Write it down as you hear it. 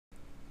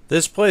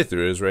This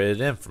playthrough is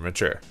rated M for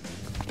mature.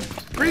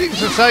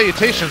 Greetings and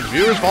salutations,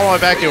 viewers. Following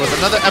back here with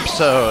another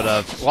episode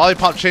of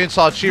Lollipop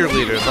Chainsaw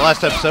Cheerleader. In the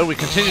last episode, we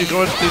continued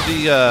going through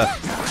the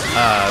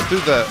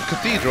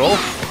cathedral,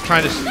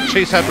 trying to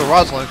chase after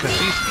Rosalind because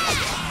she's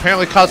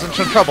apparently causing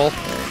some trouble.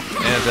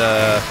 And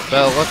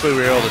well, luckily we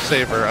were able to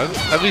save her.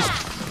 At least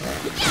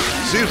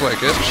seems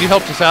like it. She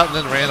helped us out and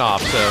then ran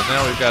off. So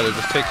now we've got to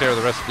just take care of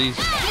the rest of these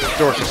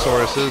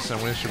Dorkosauruses,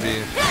 and we should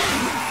be.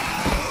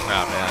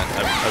 Oh man,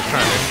 I was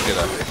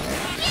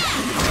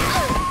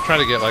trying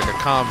to get like a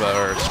combo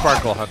or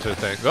sparkle hunter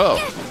thing. Oh,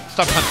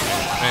 stop hunting,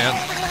 man!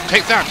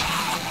 Take that!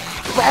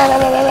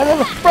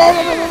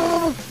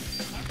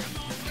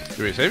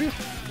 Did we save you?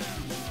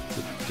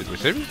 Did we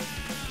save you?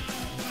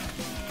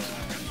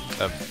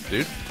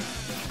 Dude?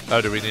 Oh,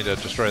 do we need to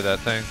destroy that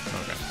thing?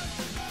 Okay.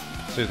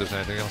 See if there's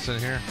anything else in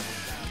here.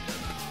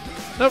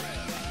 Nope.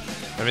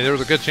 I mean, there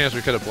was a good chance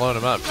we could have blown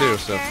him up too.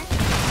 So.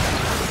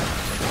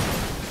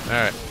 All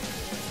right.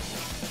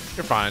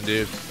 You're fine,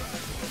 dude.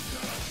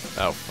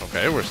 Oh,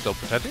 okay. We're still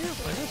protecting you,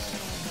 I guess.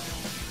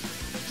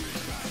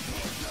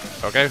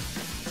 Okay.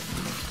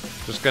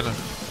 Just gonna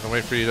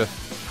wait for you to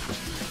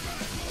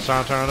just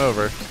saunter on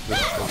over.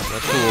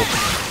 That's cool.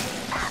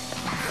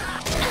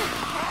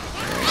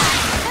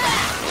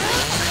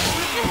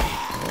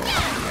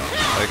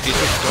 Like he's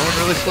just going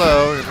really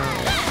slow, you know,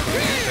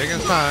 taking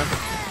his time.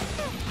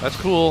 That's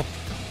cool.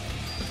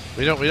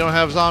 We don't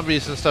have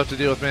zombies and stuff to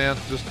deal with, man.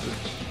 Just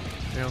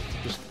you know,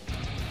 just.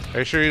 Are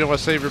you sure you don't want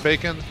to save your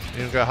bacon?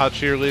 You got a hot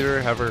cheerleader,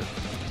 have her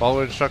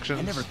follow instructions?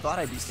 I never thought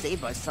I'd be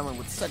saved by someone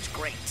with such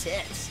great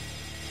tits.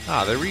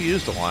 Ah, they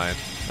reused the line.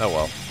 Oh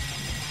well.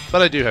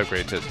 But I do have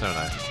great tits, don't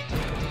I?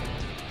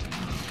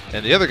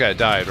 And the other guy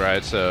died,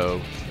 right? So,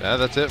 yeah,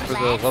 that's it for the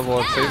level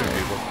of saving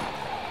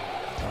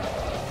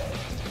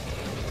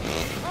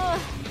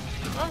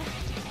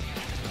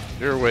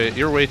people.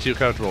 You're way too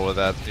comfortable with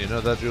that. You know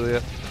that,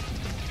 Juliet?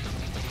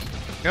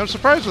 Yeah, I'm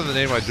surprised with the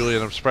name like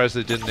Juliet. I'm surprised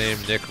they didn't name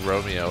Nick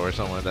Romeo or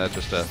something like that.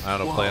 Just to, I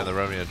don't know, play on the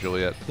Romeo and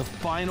Juliet. The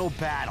final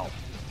battle.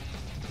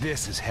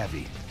 This is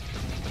heavy.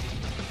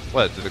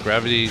 What? Did the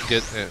gravity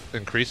get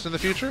increased in the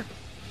future?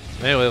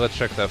 Anyway, let's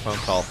check that phone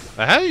call.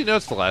 How do you know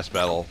it's the last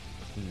battle,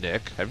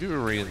 Nick? Have you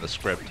been reading the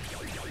script?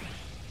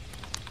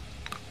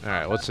 All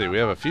right, let's see. We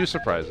have a few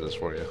surprises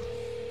for you.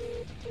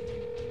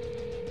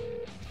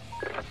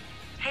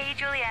 Hey,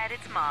 Juliet,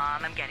 it's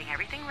Mom. I'm getting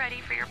everything ready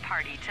for your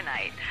party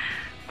tonight.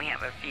 We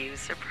have a few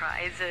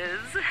surprises.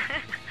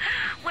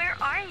 Where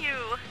are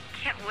you?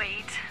 Can't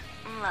wait.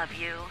 Love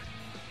you.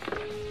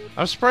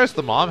 I'm surprised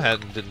the mom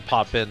didn't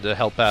pop in to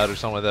help out or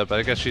something like that, but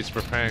I guess she's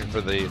preparing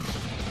for the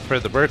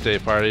birthday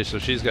party, so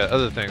she's got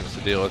other things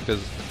to deal with.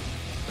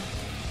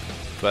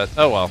 But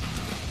oh well,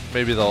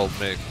 maybe she'll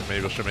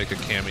make a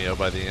cameo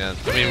by the end.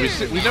 I mean,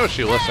 we know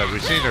she looks like.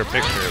 We've seen her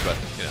picture, but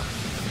you know.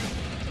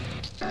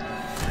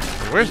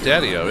 Where's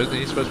Daddy-O? Isn't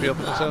he supposed to be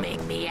helping us out?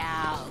 Me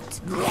out.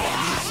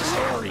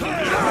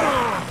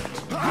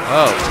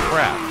 Oh,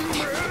 crap.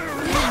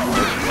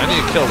 I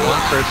need to kill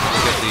one person to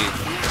get the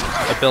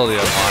ability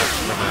unlocked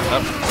from him.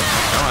 Oh,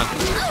 come on.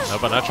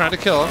 Nope, I'm not trying to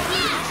kill him.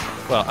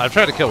 Well, I'm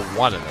trying to kill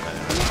one of them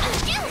anyway.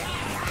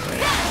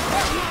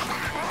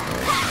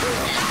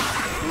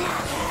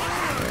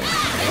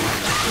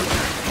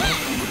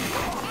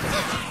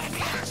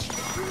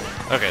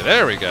 Okay,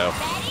 there we go.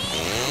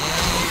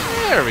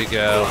 There we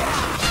go.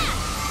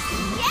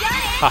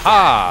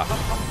 Haha!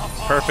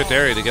 Perfect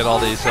area to get all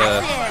these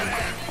gem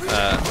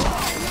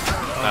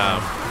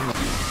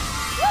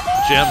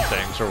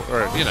things, or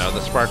you know, the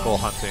sparkle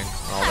hunting,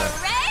 and all that.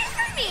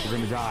 You're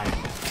gonna die.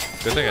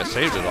 Good thing I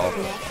saved it all.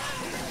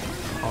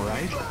 All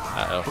right.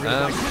 Uh-oh. We're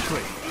gonna die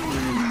quickly.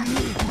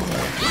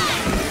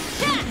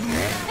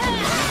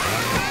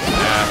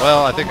 Yeah,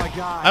 well, I think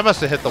I must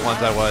have hit the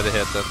ones I wanted to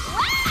hit then.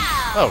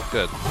 Oh,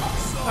 good.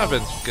 I've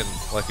been getting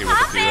lucky with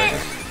a few, I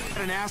guess.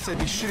 An ass, I'd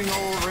be shitting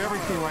all over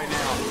everything right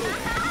now.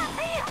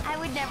 I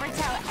would never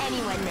tell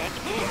anyone, Nick,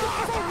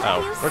 because I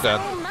love you we're done.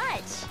 so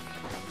much.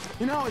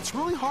 You know, it's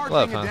really hard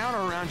being a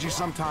downer around you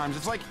sometimes.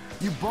 It's like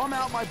you bum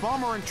out my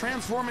bummer and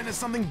transform it into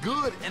something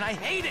good, and I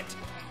hate it.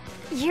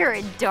 You're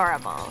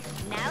adorable.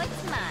 Now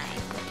it's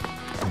mine.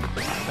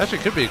 Actually,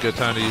 could be a good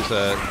time to use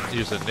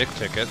a Nick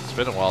ticket. It's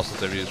been a while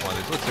since I've used one of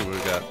these. Let's see what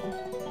we got.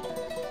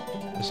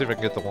 Let's see if I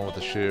can get the one with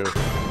the shoe.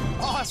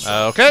 Awesome.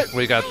 Okay,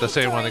 we got the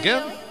same one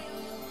again.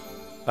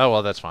 Oh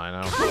well, that's fine.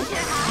 I don't...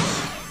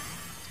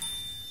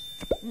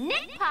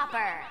 Nick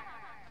Popper.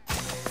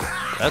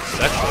 That's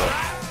sexual.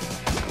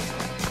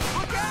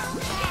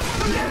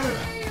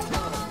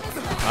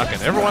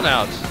 Knocking everyone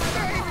out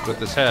with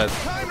his head.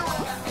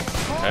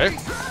 Okay.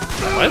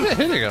 Why is it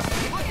hitting him?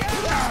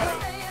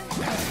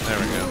 There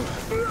we go.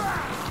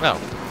 Oh.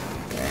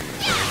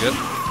 Very good.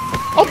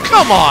 Oh,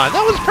 come on!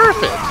 That was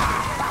perfect!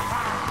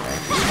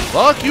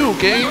 Fuck you,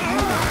 game!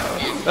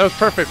 That was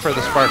perfect for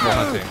the sparkle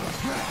hunting.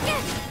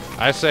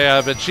 I say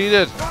I've been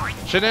cheated.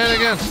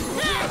 Shenanigans.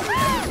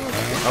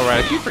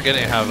 Alright, I keep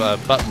forgetting I have a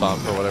butt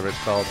bump or whatever it's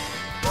called.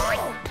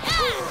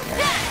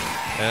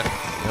 And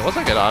it looks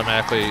like it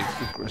automatically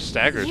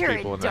staggers You're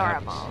people when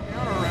that adorable.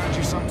 happens. Around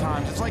you sometimes.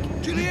 sometimes. It's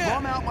like Juliet, you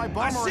bum out my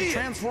bummer and it.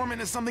 transform it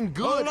into something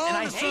good, Hold and on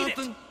I to hate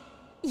something.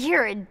 it.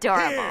 You're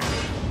adorable. Here.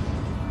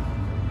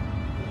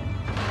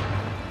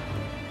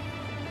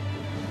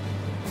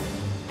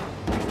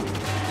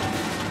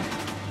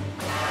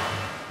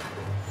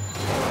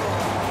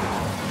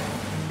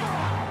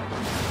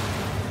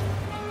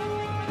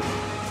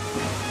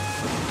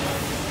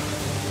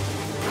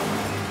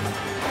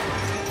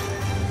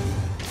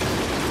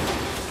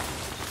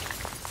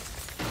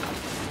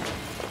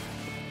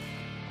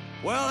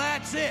 Well,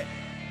 that's it.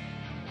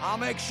 I'll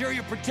make sure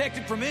you're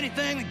protected from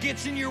anything that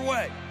gets in your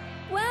way.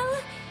 Well,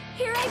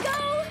 here I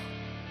go.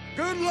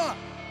 Good luck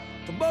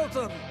to both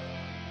of you.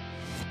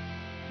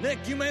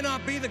 Nick, you may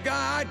not be the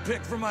guy I'd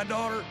pick for my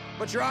daughter,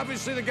 but you're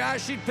obviously the guy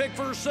she'd pick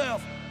for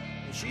herself.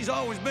 And she's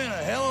always been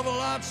a hell of a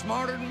lot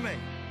smarter than me.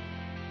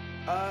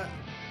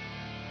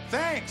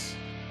 Thanks.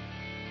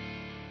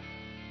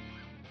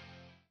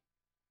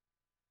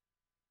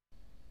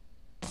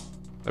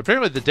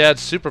 Apparently the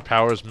dad's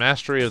superpower is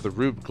mastery of the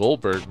Rube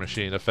Goldberg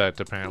machine effect,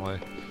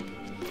 apparently.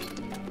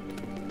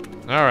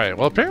 Alright,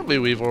 well apparently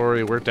we've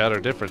already worked out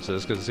our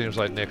differences, because it seems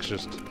like Nick's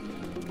just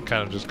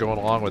kind of just going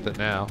along with it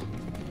now.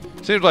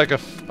 Seems like a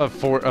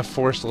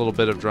forced little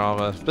bit of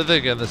drama, but then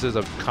again, this is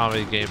a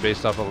comedy game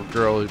based off of a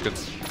girl who can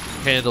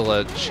handle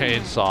a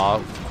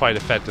chainsaw quite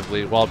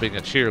effectively while being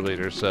a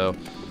cheerleader, so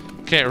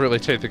can't really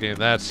take the game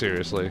that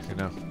seriously, you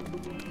know.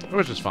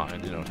 Which is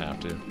fine, you don't have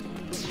to.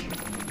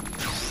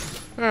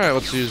 Alright,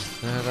 let's use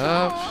that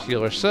up,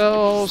 heal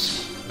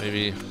ourselves,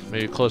 maybe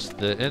close to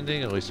the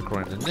ending, at least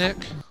according to Nick.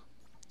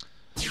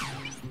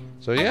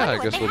 So yeah, I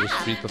guess we'll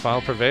just beat the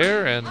final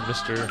purveyor, and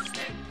Mr.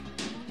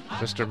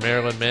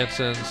 Marilyn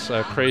Manson's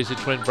crazy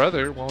twin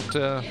brother won't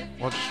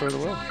destroy the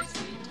world.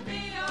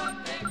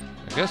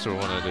 I guess we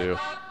want to do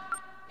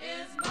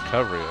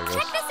recovery, I guess.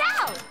 Check this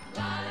out.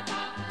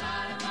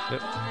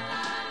 Yep.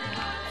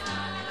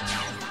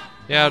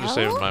 Yeah, I'll just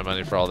save my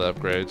money for all the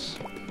upgrades.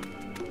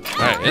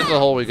 Alright, into the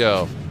hole we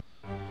go.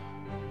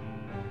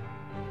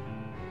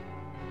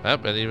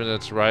 Yep, and even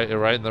it's right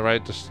in the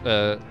right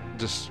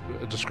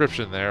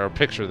description there, or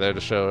picture there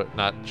to show it,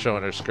 not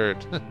showing her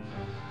skirt.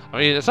 I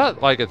mean, it's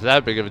not like it's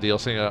that big of a deal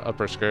seeing an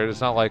upper skirt.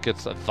 It's not like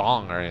it's a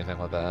thong or anything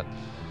like that.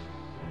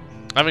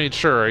 I mean,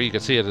 sure, you can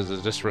see it as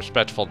a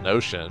disrespectful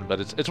notion, but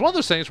it's one of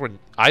those things when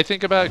I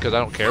think about it, because I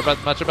don't care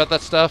much about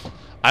that stuff,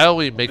 I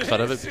only make fun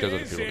of it because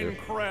other people do. This is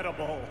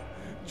incredible.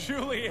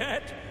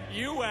 Juliet,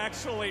 you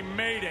actually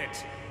made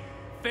it.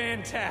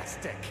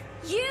 Fantastic.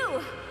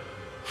 You!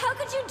 How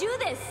could you do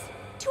this?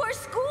 To our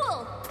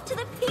school! To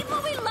the people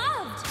we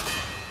loved!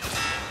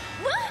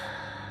 What?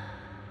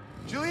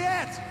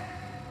 Juliet!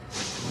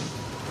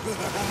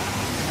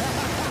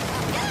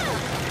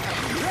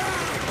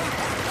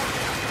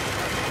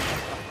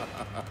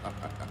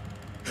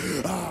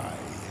 Oh,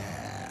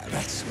 yeah,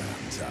 that's what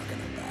I'm talking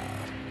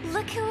about.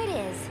 Look who it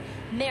is.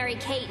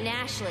 Mary-Kate and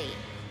Ashley.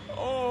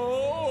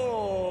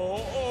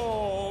 Oh,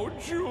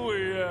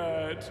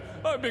 Juliet.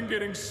 I've been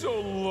getting so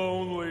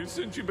lonely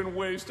since you've been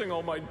wasting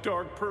all my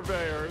dark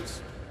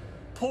purveyors.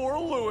 Poor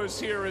Louis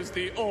here is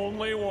the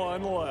only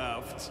one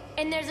left.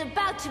 And there's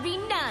about to be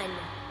none.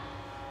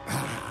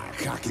 Ah,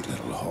 cocky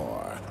little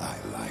whore. I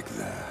like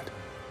that.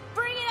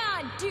 Bring it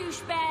on,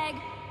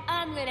 douchebag.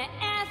 I'm gonna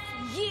F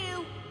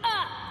you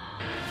up.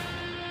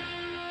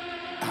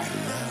 I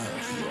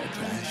love your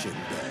passion,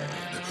 babe.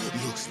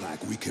 Looks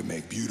like we can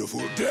make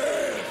beautiful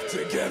death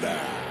together.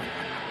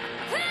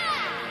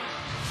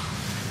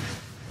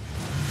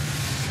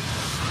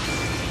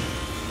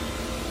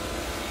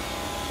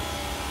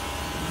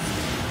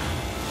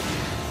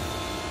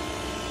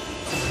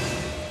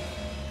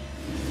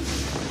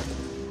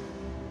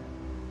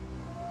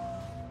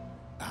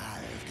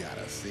 I've got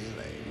a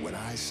feeling when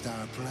I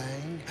start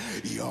playing,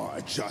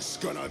 you're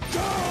just gonna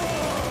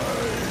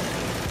die!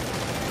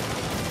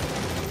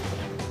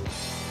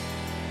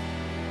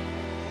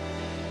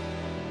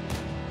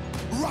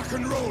 Rock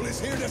and roll is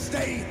here to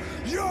stay.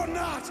 You're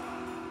not.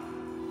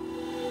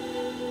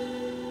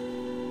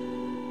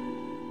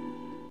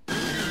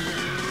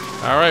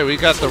 All right, we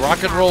got the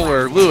rock and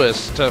roller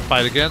Louis to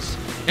fight against,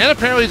 and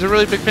apparently he's a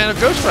really big fan of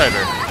Ghost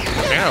Rider.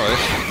 Apparently,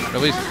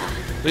 at least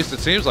it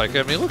seems like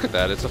it. I mean, look at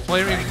that. It's a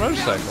flaming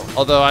motorcycle.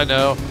 Although I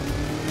know.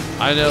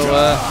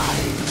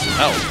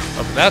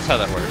 Oh, that's how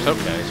that works.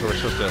 Okay, so we're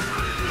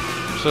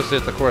supposed to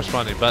hit the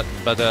corresponding button,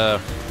 but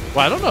well,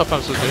 I don't know if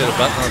I'm supposed to hit a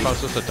button or if I'm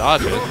supposed to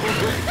dodge it.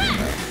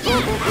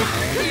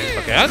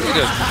 Okay, I need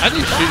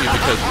to shoot you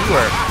because you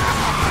are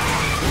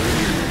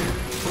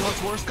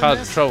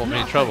causing trouble,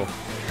 me trouble.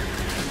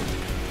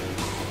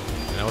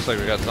 Yeah, looks like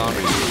we got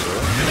zombies.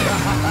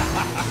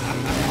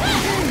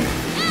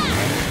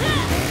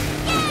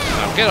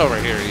 Now get over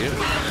here, you.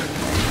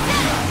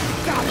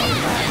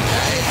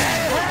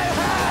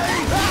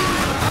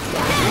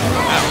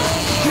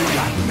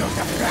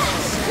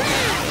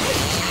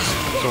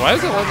 So why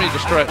does it let me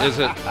destroy? Is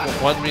it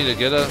want me to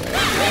get the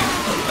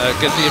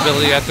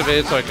ability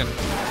activated so I can? I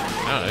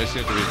don't know. You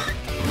seem to be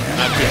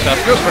not too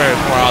tough. Ghost Rider is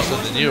more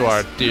awesome than you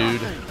are,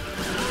 dude.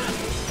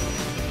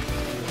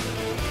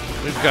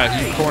 We've got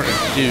you cornered,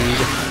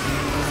 dude.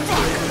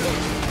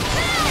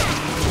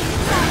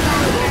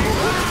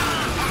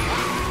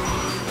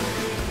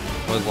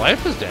 Well, his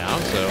life is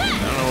down, so I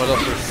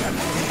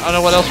don't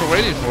know what else we're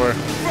waiting for.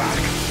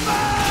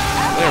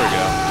 There we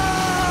go.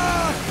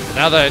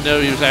 Now that I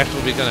know he was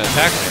actually going to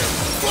attack me.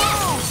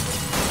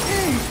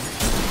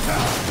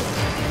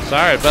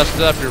 Sorry, I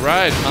busted up your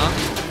ride, huh?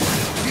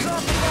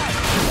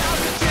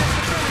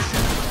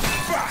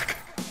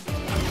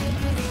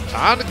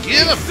 Time to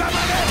get him!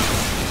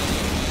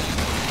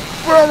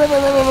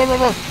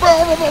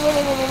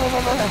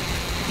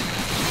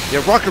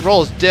 Yeah, rock and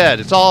roll is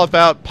dead. It's all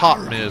about pop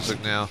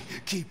music now.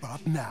 Keep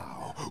up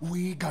now.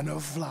 We gonna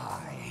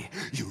fly.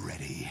 You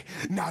ready?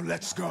 Now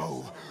let's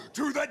go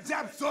to the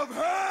depths of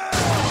hell!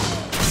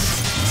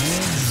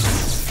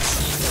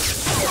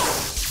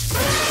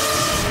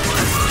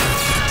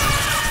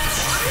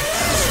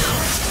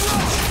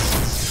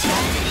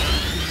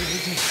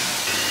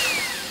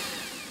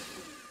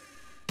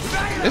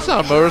 It's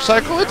not a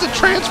motorcycle, it's a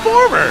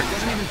transformer!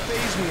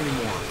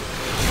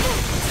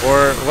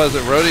 Or was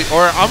it Rhodey?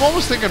 Or I'm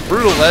almost thinking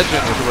Brutal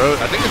Legend was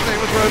Rhodey. I think his name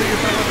was Rhodey or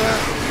something like that.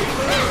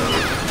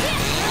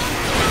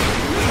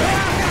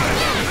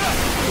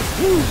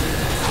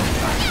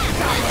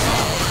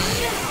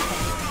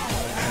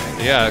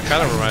 Yeah, it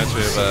kind of reminds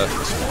me of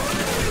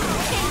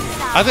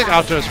I think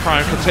Optimus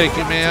Prime could take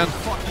you, man.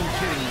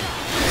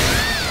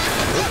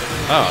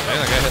 Oh, man,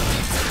 that guy hit me.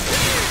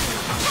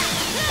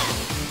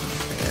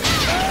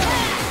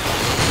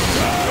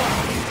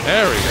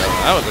 There we go.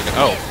 That was a good.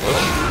 Oh,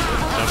 whoops.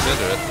 Jumped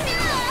into it.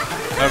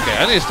 Okay,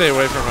 I need to stay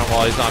away from him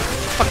while he's on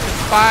fucking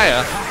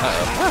fire.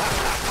 Uh-oh.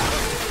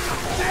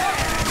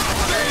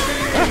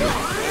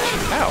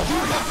 Ow.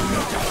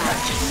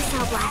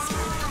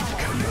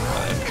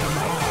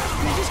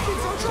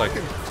 It's like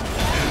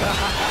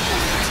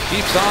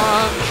keeps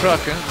on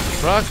trucking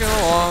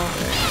along.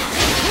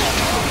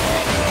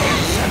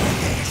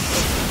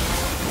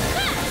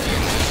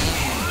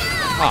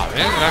 Oh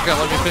man, you're not gonna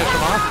let me finish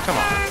him off? Come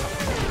on.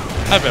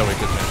 I bet we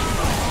could finish him.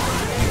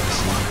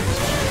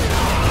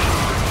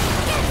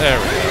 There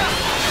we go.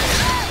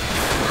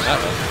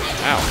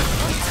 Ow.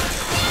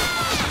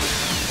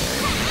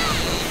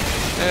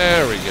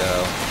 There we go.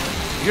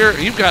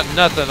 You've got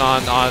nothing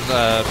on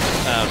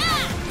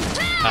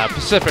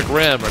Pacific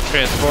Rim or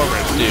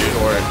Transformers, dude,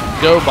 or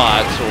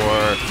GoBots,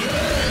 or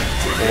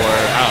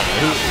I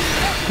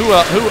don't know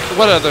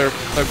what other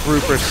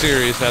group or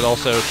series that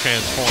also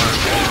transformed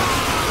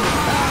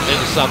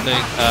into something?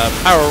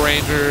 Power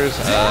Rangers.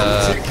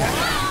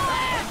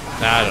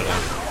 I don't know.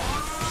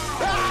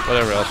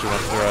 Whatever else you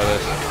want to throw at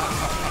it.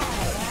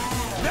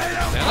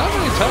 Man, I'm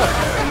really tough.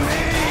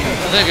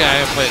 I think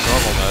I am playing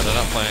normal mode. I'm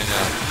not playing.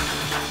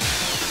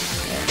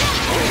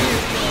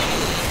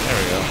 There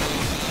we go.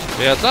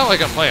 Yeah, it's not like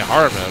I'm playing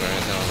hard mode or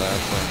anything like that.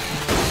 So.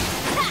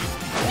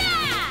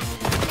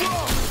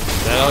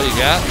 Is that all you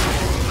got?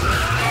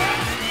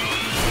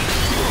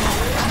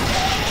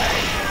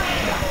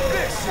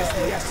 This is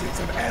the essence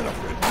of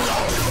elephant.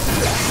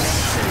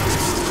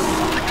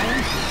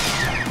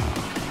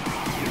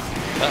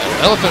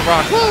 Elephant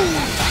rock. Woo!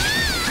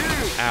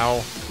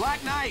 Ow. Black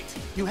Knight,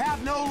 you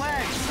have no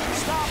legs.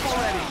 Stop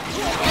already.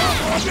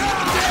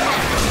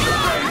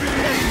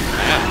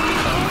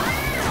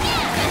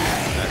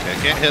 Okay,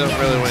 can't hit him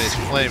really when he's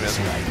flaming.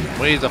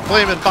 When he's a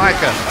flaming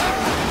biker.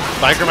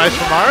 Biker mice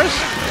from Mars?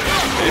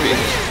 Maybe.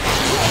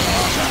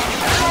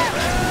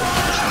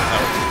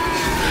 Oh.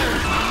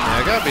 Yeah,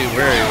 I gotta be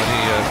wary when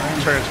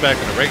he turns back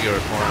into regular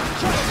form.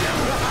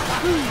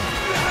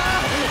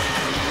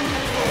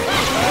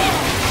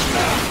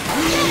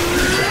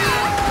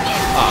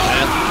 Aw,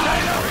 man.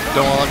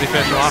 Don't want to let me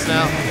finish him off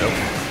now? Nope.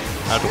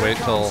 I have to wait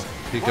till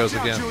he goes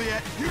again.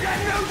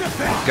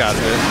 Got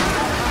it.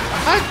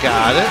 I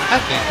got it. I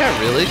think I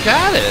really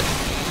got it.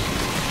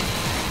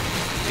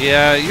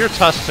 Yeah, your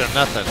tusks are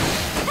nothing.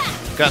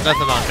 Got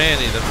nothing on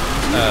Manny the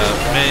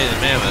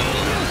Mammoth.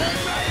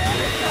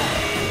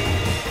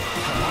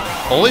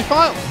 Holy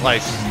font?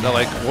 Like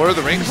Lord of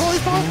the Rings holy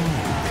font?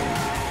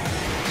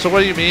 So what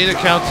do you mean? It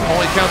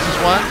only counts as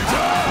one?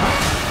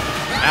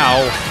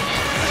 Ow.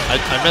 I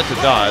meant to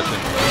dodge.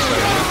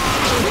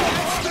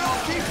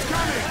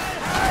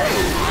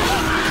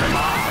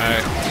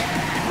 Alright.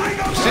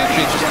 You seem to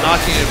be just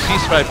knocking it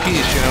piece by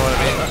piece, you know what I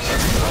mean?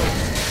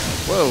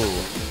 Whoa.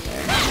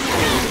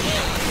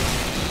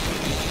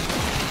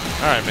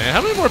 Alright, man.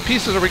 How many more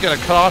pieces are we going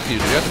to cut off you?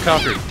 Do you have to cut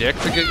off your dick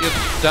to get you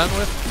done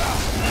with?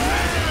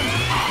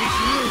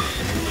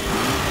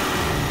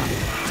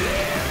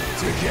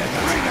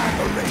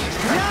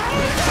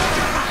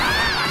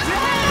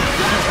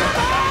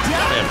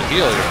 I have to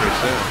heal you pretty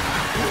soon.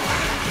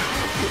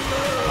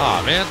 Aw,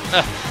 man.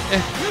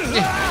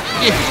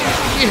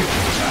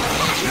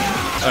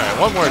 Alright,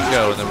 one more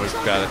go and then we've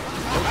got it.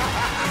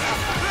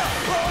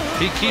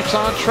 He keeps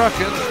on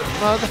trucking.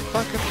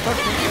 Motherfucking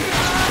trucking.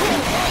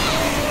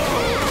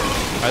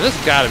 Alright, this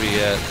has got to be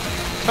it.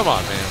 Come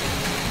on, man.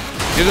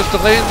 You're just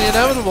delaying the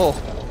inevitable.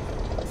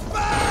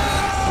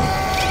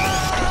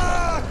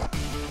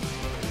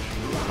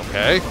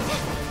 Okay.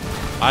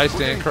 I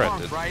stand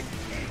corrected.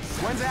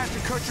 When's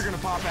Ashton Kutcher gonna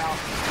pop out?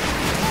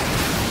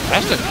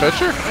 Ashton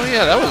Kutcher? Oh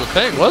yeah, that was a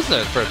thing, wasn't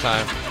it, for a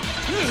time?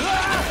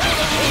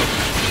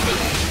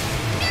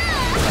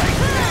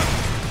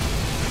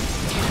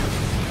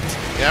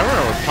 Yeah, I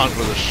remember when Punk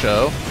was a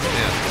show.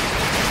 Man.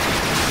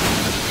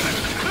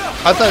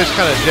 I thought he was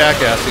kind of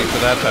jackassy for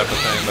that type of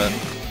thing, but...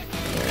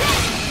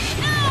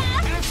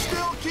 It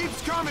still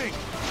keeps coming.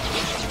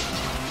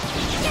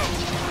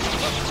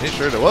 He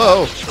sure did.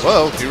 Whoa!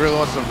 Whoa! He really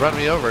wants to run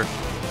me over.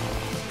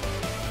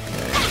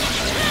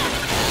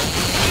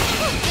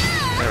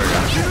 There we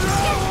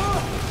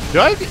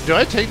go. Do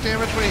I take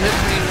damage when he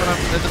hits me when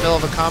I'm in the middle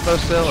of a combo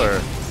still, or... I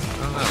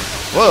don't know.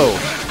 Whoa!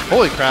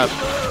 Holy crap.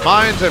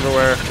 Mines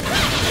everywhere.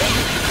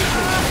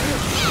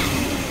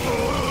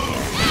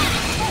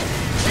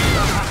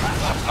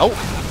 Oh!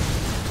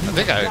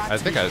 I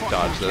think I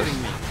dodged this.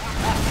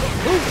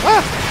 Ooh,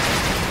 ah!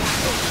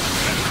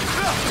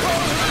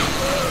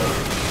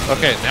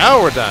 Okay,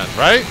 now we're done,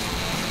 right?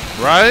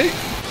 Right?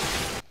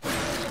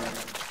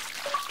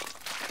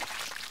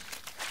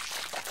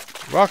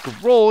 Rock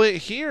and roll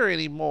ain't here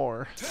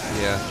anymore.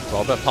 Yeah, it's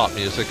all about pop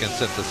music and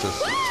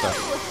synthesis and stuff.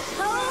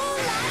 Whole lot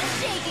of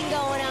shaking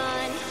going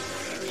on.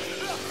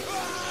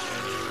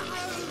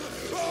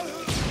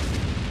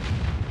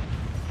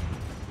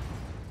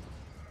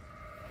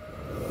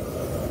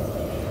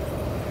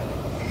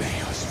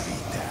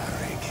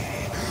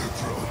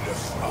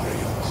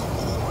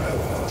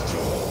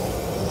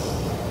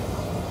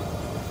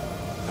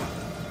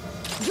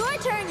 Your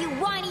turn, you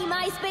whiny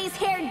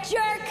MySpace-haired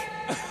jerk!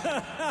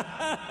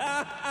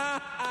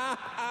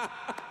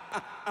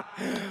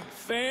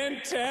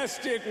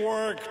 Fantastic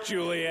work,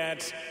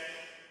 Juliet.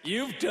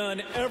 You've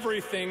done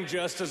everything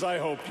just as I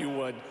hoped you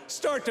would,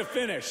 start to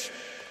finish.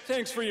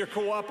 Thanks for your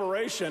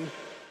cooperation.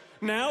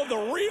 Now the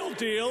real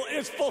deal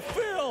is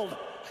fulfilled.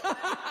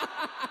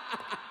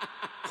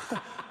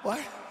 What?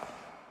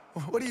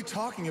 What are you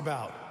talking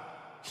about?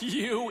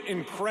 You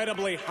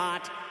incredibly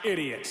hot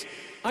idiot.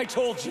 I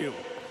told you,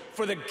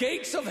 for the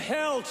gates of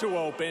hell to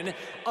open,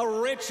 a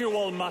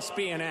ritual must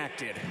be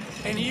enacted.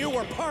 And you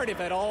were part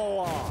of it all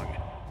along.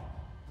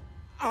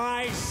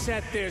 I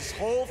set this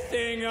whole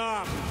thing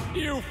up,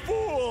 you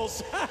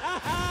fools!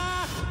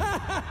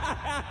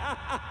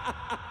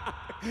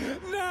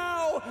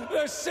 Now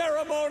the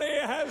ceremony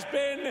has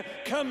been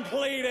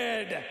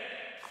completed.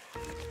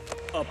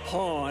 A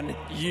pawn,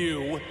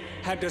 you,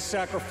 had to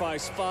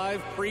sacrifice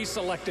 5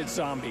 pre-selected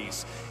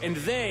zombies, and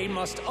they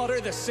must utter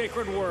the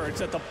sacred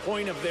words at the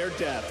point of their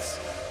deaths.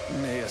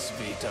 Meus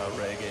vita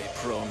rege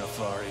pro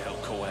nefario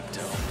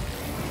coepto.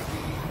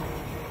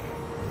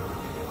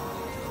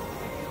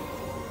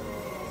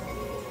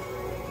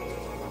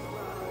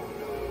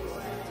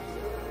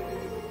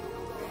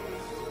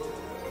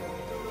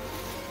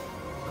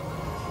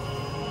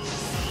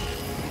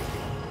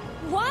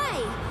 Why?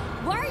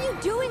 Why are you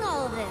doing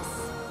all of this?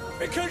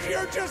 Because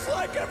you're just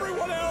like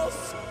everyone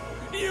else!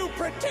 You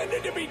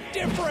pretended to be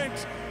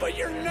different, but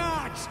you're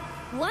not!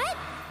 What?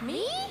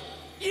 Me?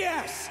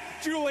 Yes,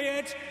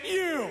 Juliet,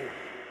 you!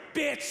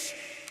 Bitch!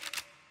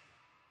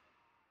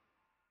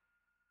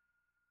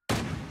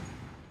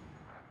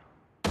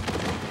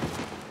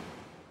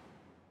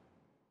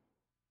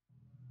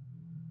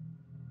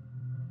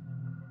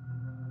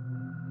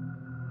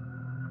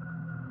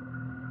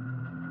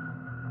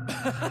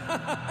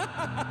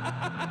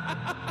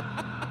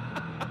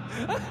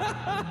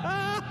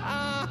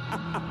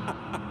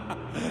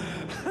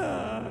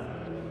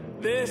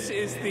 This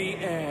is the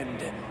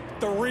end.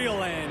 The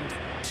real end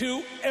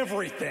to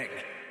everything.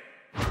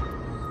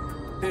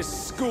 This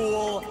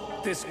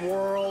school, this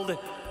world,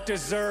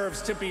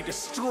 deserves to be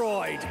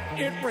destroyed.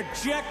 It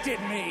rejected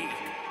me.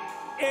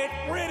 It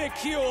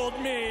ridiculed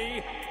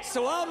me.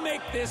 So I'll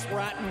make this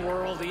rotten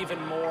world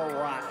even more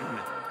rotten.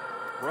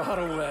 Rot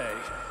away.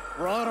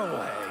 Rot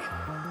away.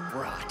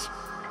 Rot.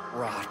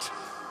 Rot.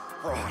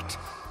 Rot.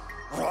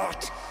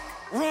 Rot.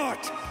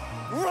 Rot.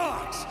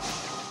 Rot.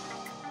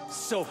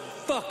 So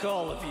fuck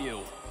all of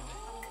you.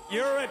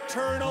 Your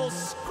eternal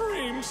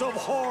screams of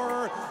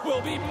horror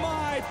will be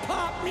my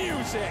pop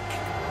music.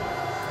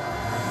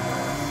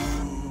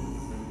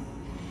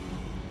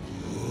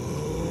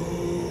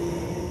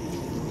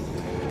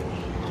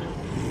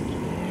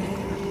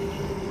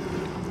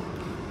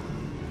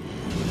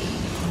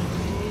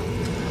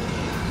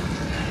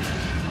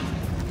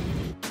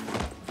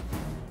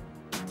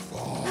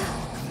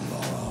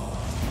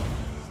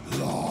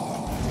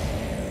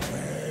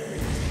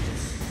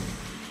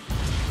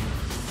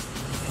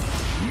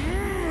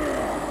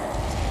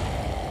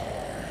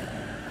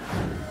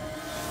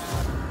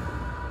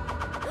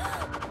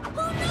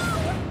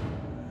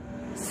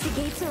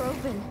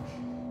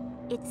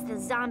 It's the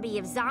zombie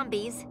of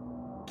zombies,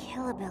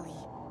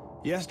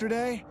 Killabilly.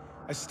 Yesterday,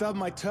 I stubbed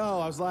my toe.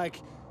 I was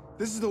like,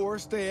 this is the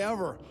worst day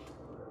ever.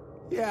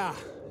 Yeah,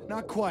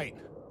 not quite.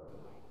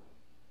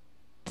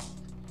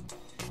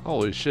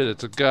 Holy shit,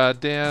 it's a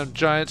goddamn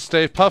giant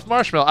Stay Puft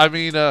Marshmallow. I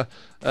mean,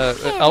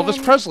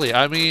 Elvis Presley.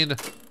 I mean,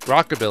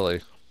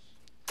 Rockabilly.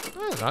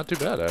 Not too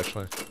bad,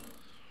 actually.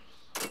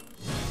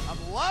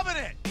 I'm loving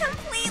it!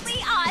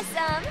 Completely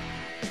awesome!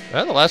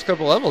 Yeah, the last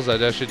couple levels I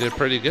actually did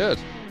pretty good.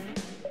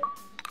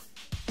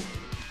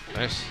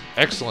 Nice.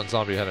 Excellent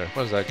zombie hunter.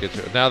 What does that get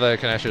you? Now that I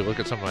can actually look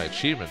at some of my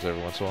achievements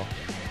every once in a while.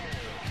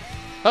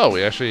 Oh,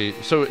 we actually...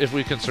 So if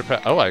we can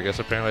surpass... Oh, I guess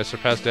apparently I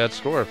surpassed Dad's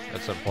score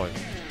at some point.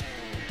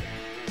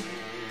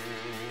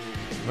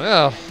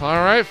 Well,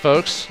 alright,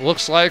 folks.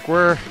 Looks like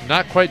we're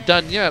not quite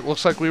done yet.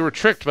 Looks like we were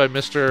tricked by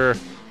Mr.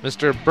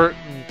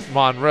 Burton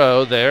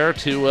Monroe there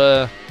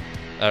to...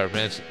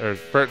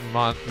 Burton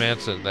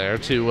Manson there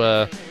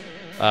to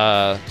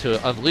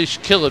unleash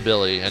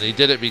Killabilly, and he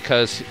did it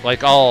because,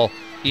 like all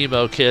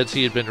emo kids,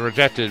 he had been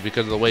rejected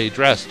because of the way he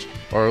dressed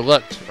or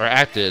looked or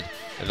acted,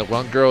 and the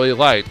one girl he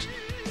liked,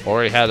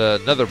 or he had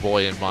another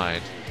boy in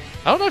mind.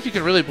 I don't know if you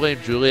can really blame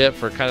Juliet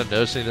for kind of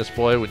noticing this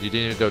boy when you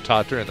didn't even go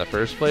talk to her in the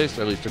first place,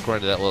 at least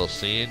according to that little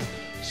scene.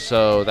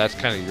 So that's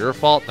kind of your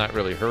fault, not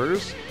really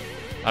hers.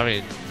 I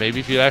mean,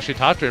 maybe if you'd actually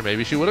talked to her,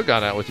 maybe she would have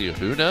gone out with you.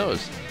 Who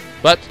knows?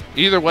 But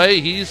either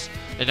way, he's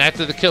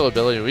enacted the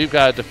Killabilly, and we've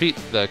got to defeat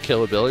the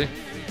Killabilly.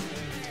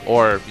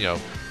 Or, you know,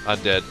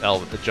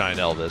 undead giant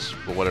Elvis,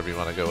 or whatever you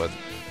want to go with.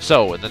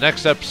 So, in the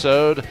next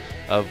episode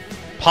of,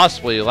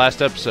 possibly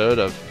last episode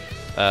of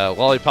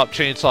Lollipop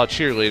Chainsaw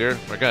Cheerleader,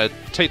 we're going to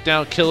take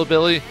down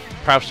Killabilly,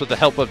 perhaps with the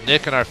help of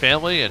Nick and our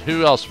family, and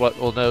who else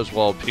knows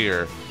will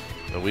appear.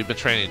 But we've been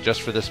training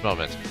just for this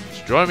moment.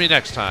 So join me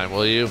next time,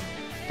 will you?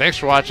 Thanks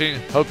for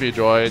watching, hope you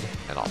enjoyed,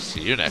 and I'll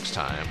see you next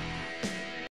time.